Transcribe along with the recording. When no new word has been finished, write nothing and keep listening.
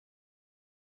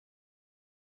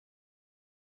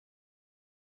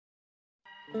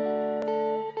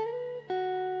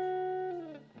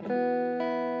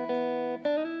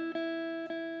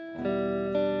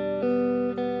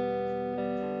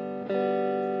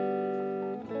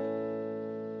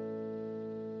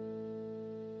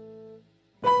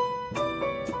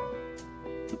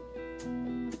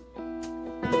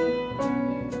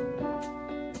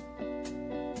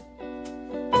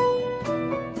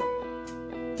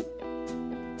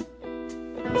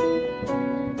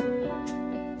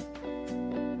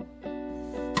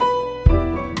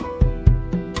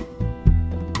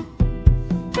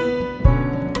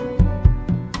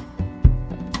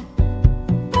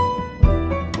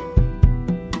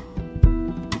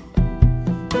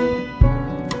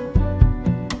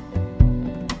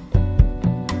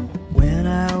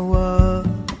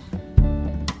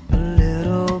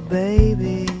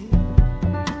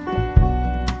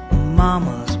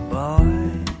Mama's boy,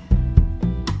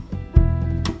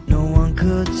 no one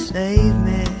could save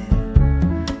me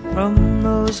from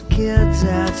those kids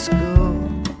at school.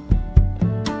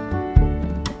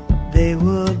 They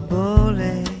would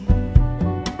bully,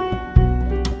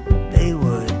 they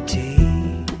would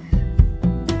tease,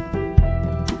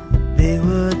 they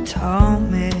would taunt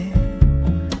me,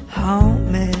 haunt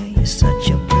me. You're such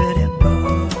a pretty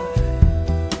boy,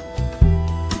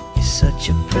 you're such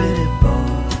a pretty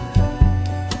boy,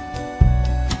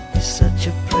 you're such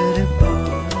a pretty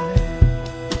boy,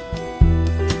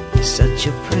 you're such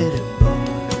a pretty boy.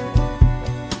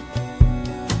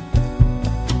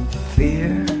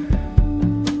 Fear,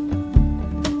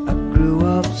 I grew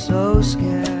up so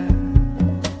scared.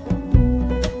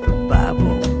 The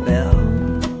Bible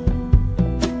Belt,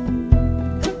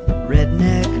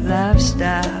 redneck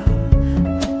lifestyle.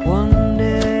 One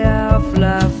day I'll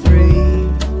fly free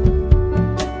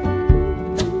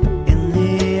in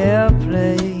the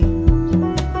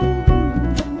airplane.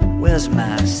 Where's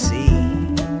my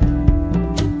seat?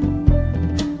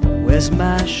 Where's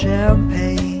my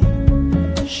champagne?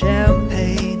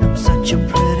 Champagne, I'm such a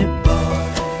pretty boy,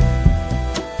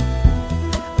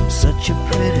 I'm such a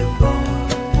pretty boy,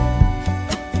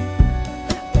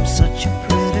 I'm such a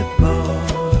pretty boy,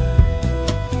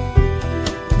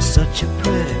 I'm such a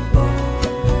pretty boy.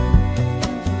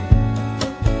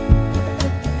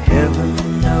 Heaven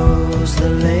knows the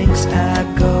lengths I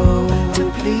go to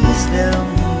please them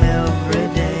every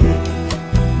day.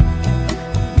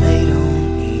 They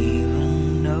don't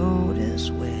even notice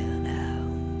when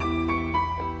I'm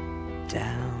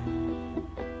down.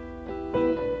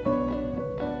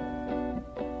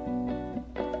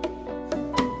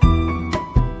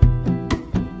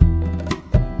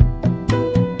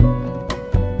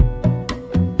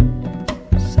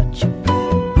 Such a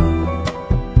pretty boy,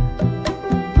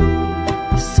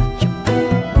 such a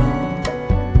pretty boy,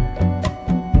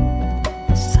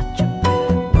 such a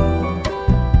pretty boy,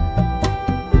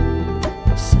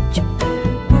 such a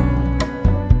pretty boy.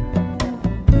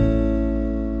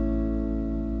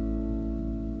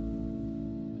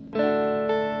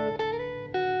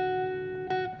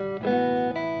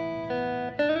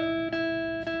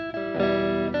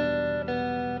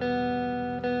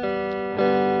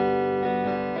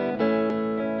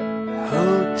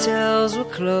 Hotels were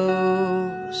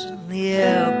closed and the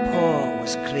airport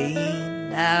was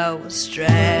clean. I was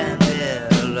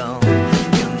stranded alone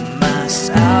in my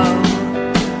South